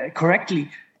very correctly,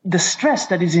 the stress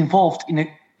that is involved in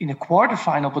a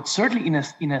quarterfinal, but certainly in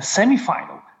a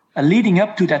semifinal, leading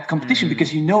up to that competition,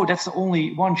 because that's the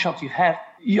only one shot you have.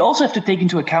 You also have to take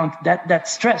into account that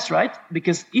stress, right?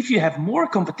 Because if you have more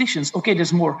competitions, okay,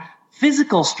 there's more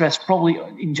physical stress probably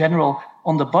in general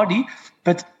on the body,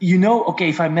 but okay,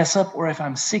 if I mess up or if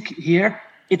I'm sick here,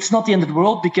 it's not the end of the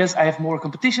world because I have more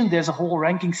competition. There's a whole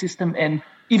ranking system, and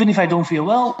even if I don't feel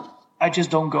well, I just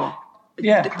don't go.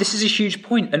 Yeah, this is a huge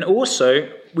point. And also,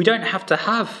 we don't have to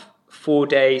have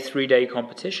 4-day, 3-day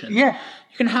competitions. Yeah.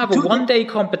 You can have a 1-day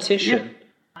competition.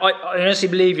 Yeah. I honestly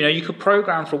believe, you could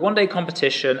program for a 1-day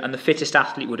competition and the fittest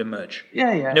athlete would emerge.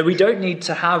 Yeah. We don't need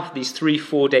to have these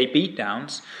 3-4-day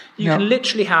beatdowns. You can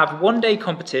literally have 1-day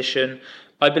competition.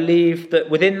 I believe that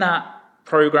within that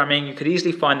programming, you could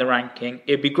easily find the ranking.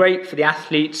 It'd be great for the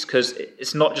athletes because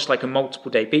it's not just like a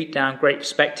multiple-day beatdown, great for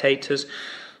spectators.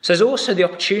 So there's also the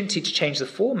opportunity to change the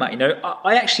format.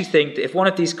 I actually think that if one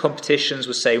of these competitions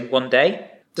was, say, 1 day,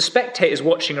 the spectators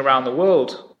watching around the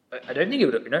world, I don't think it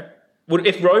would,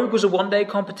 if Rogue was a 1-day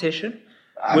competition,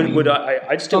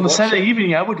 I'd still on watch a Saturday it.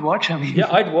 evening, I would watch.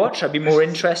 I'd watch. I'd be more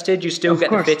interested. You still get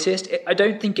the fittest. I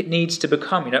don't think it needs to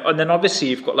become, and then obviously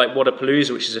you've got like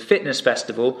Wadapalooza, which is a fitness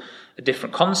festival, a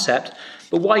different concept.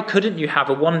 But why couldn't you have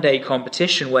a 1-day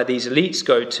competition where these elites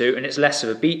go to, and it's less of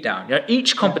a beatdown?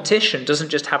 Each competition doesn't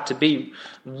just have to be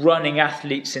running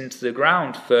athletes into the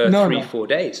ground for 3-4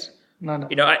 days. No.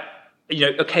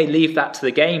 Okay, leave that to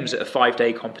the games at a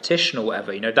 5-day competition or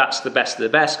whatever. That's the best of the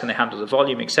best. Can they handle the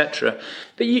volume, etc.?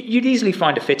 But you'd easily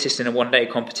find a fittest in a 1-day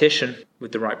competition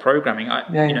with the right programming.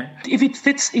 If it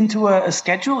fits into a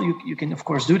schedule, you can of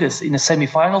course do this. In the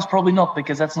semifinals, probably not,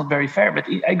 because that's not very fair. But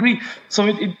I agree.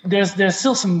 So there's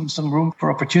still some room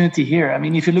for opportunity here. I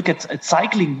mean, if you look at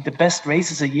cycling, the best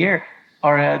races a year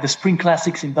are the Spring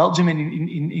Classics in Belgium and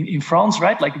in France,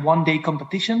 right? Like 1-day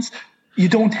competitions. You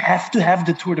don't have to have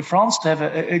the Tour de France to have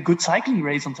a good cycling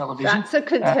race on television. That's a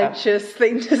contentious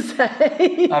thing to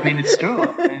say. I mean, it's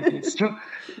true. It's true.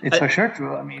 It's for sure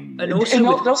true. I mean, but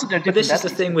this is the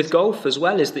thing with golf as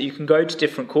well, is that you can go to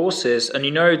different courses and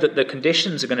that the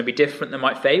conditions are going to be different that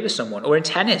might favour someone. Or in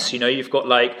tennis, you've got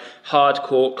like hard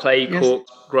court, clay court,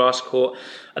 grass court.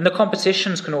 And the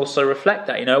competitions can also reflect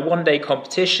that. A 1-day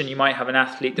competition, you might have an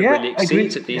athlete that really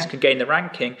exceeds at these, can gain the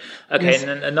ranking. Okay, and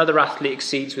then another athlete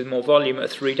exceeds with more volume at a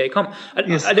 3-day comp. I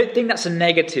don't think that's a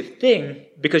negative thing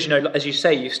because, as you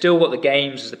say, you've still got the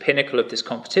games as the pinnacle of this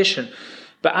competition.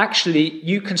 But actually,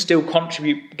 you can still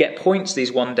contribute, get points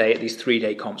these 1-day at these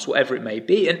 3-day comps, whatever it may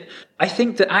be. And I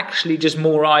think that actually just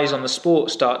more eyes on the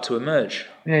sport start to emerge.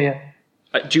 Yeah.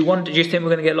 Do you think we're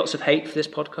going to get lots of hate for this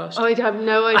podcast? I have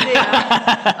no idea.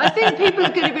 I think people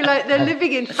are going to be like, they're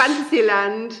living in fantasy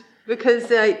land because,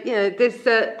 there's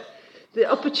the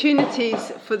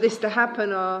opportunities for this to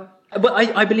happen are... But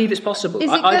I believe it's possible.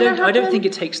 I don't think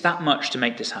it takes that much to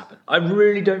make this happen. I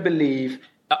really don't believe...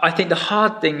 I think the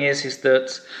hard thing is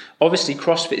that obviously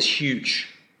CrossFit is huge.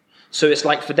 So it's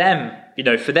like for them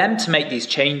to make these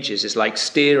changes is like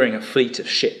steering a fleet of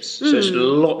ships. So it's a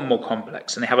lot more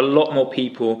complex and they have a lot more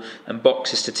people and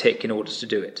boxes to tick in order to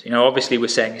do it. Obviously we're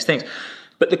saying these things,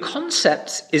 but the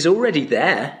concept is already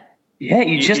there. Yeah,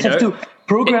 you just have to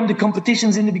program the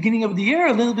competitions in the beginning of the year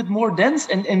a little bit more dense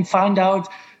and find out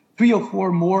 3 or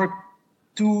 4 more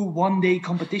 2 1-day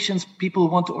competitions. People who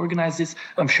want to organize this,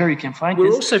 I'm sure you can find We're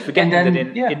this. also forgetting that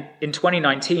in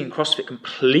 2019, CrossFit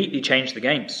completely changed the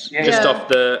games. Off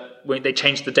when they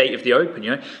changed the date of the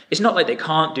Open. It's not like they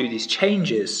can't do these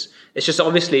changes. It's just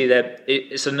obviously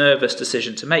it's a nervous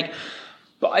decision to make.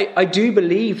 But I do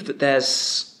believe that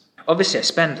there's obviously I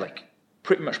spend like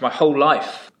pretty much my whole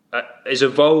life is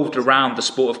evolved around the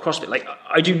sport of CrossFit. Like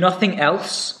I do nothing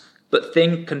else but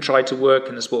think and try to work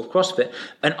in the sport of CrossFit.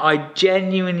 And I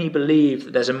genuinely believe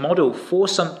that there's a model for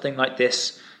something like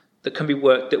this that can be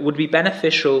worked that would be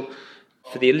beneficial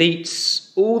for the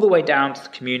elites all the way down to the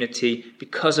community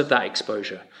because of that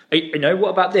exposure. You know, what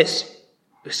about this?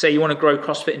 Say you want to grow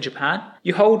CrossFit in Japan.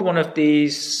 You hold one of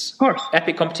these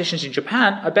epic competitions in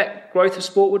Japan, I bet growth of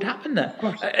sport would happen there.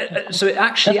 So it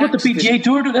actually that's what the PGA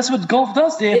Tour does. That's what golf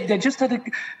does. They just had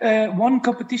one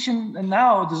competition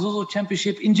now, the Zozo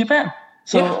Championship in Japan.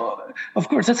 So of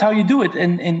course that's how you do it,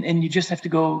 and you just have to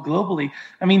go globally.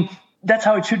 I mean, that's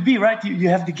how it should be, right? You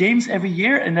have the games every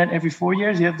year, and then every 4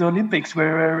 years you have the Olympics,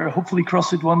 where hopefully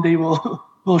CrossFit one day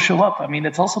will show up. I mean,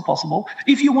 that's also possible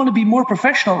if you want to be more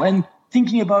professional and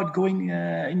thinking about going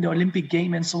in the Olympic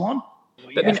game and so on.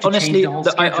 But I mean, honestly,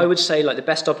 I would say like the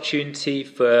best opportunity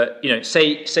for, you know,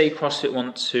 say CrossFit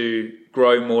want to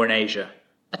grow more in Asia.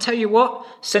 I tell you what,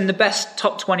 send the best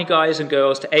top 20 guys and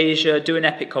girls to Asia, do an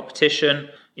epic competition,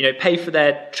 you know, pay for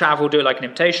their travel, do it like an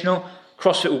invitational.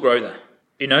 CrossFit will grow there,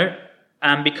 you know,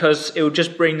 and because it will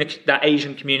just bring that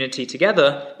Asian community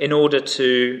together in order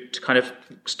to kind of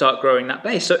start growing that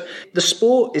base. So the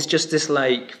sport is just this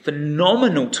like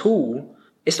phenomenal tool.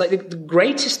 It's like the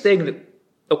greatest thing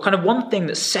or kind of one thing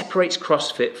that separates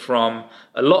CrossFit from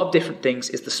a lot of different things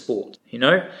is the sport, you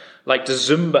know? Like, does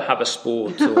Zumba have a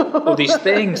sport or these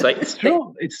things? Like, it's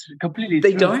true. It's completely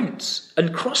They true. don't.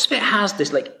 And CrossFit has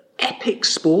this like epic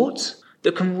sport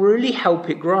that can really help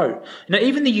it grow. Now,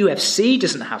 even the UFC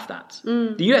doesn't have that.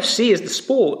 The UFC is the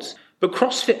sport, but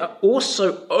CrossFit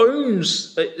also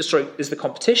owns, is the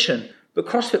competition, but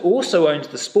CrossFit also owns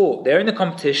the sport. They own the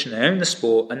competition, they own the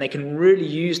sport, and they can really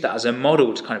use that as a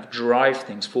model to kind of drive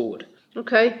things forward.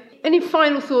 Okay. Any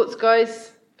final thoughts,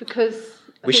 guys? Because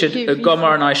we should,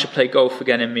 Gomar and I should play golf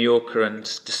again in Mallorca and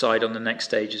decide on the next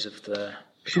stages of the...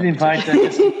 Should invite them.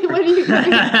 When are you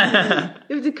going?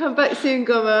 You have to come back soon,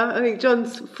 Goma. I think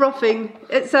John's frothing.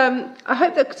 It's I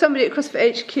hope that somebody at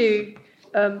CrossFit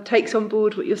HQ takes on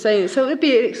board what you're saying. So it would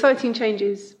be exciting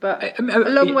changes, but a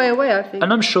long way away, I think.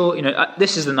 And I'm sure, you know,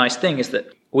 this is the nice thing, is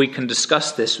that we can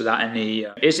discuss this without any...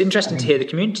 it's interesting to hear the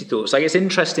community thoughts. Like, it's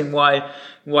interesting why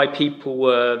people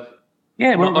were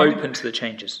not open to the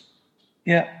changes.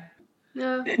 Yeah.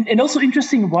 And also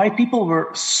interesting why people were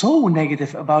so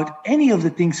negative about any of the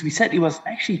things we said. It was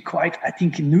actually quite, I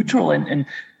think, neutral and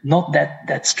not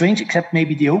that strange, except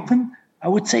maybe the Open, I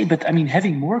would say. But I mean,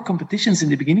 having more competitions in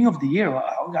the beginning of the year,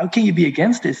 how can you be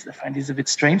against this? I find this a bit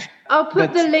strange. I'll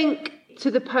put the link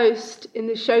to the post in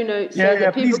the show notes so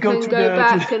that people can go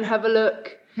back and have a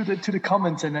look. To the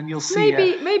comments, and then you'll see.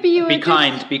 Maybe you were be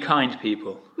kind,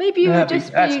 people. Maybe you were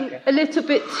just being a little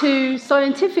bit too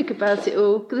scientific about it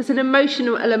all, because there's an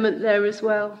emotional element there as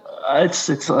well.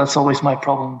 That's always my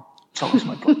problem. It's always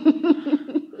my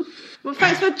problem. Well,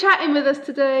 thanks for chatting with us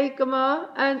today, Gomar,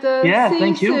 and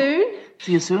see you soon.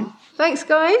 See you soon. Thanks,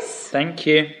 guys. Thank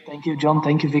you. Thank you, John.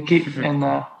 Thank you, Vicky, and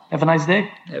have a nice day.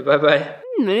 Yeah, bye-bye.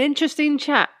 An interesting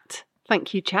chat.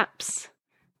 Thank you, chaps.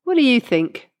 What do you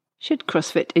think? Should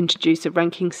CrossFit introduce a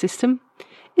ranking system?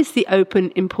 Is the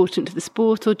Open important to the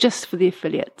sport or just for the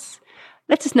affiliates?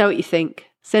 Let us know what you think.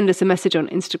 Send us a message on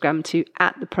Instagram to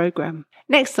 @theprogram.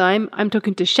 Next time, I'm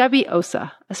talking to Xavi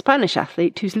Osa, a Spanish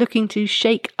athlete who's looking to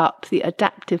shake up the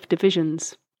adaptive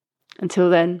divisions.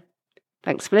 Until then,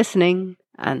 thanks for listening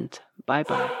and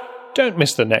bye-bye. Don't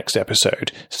miss the next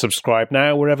episode. Subscribe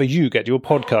now wherever you get your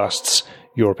podcasts.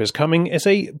 Europe is Coming is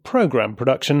a programme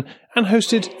production and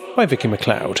hosted by Vicky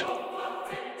McLeod.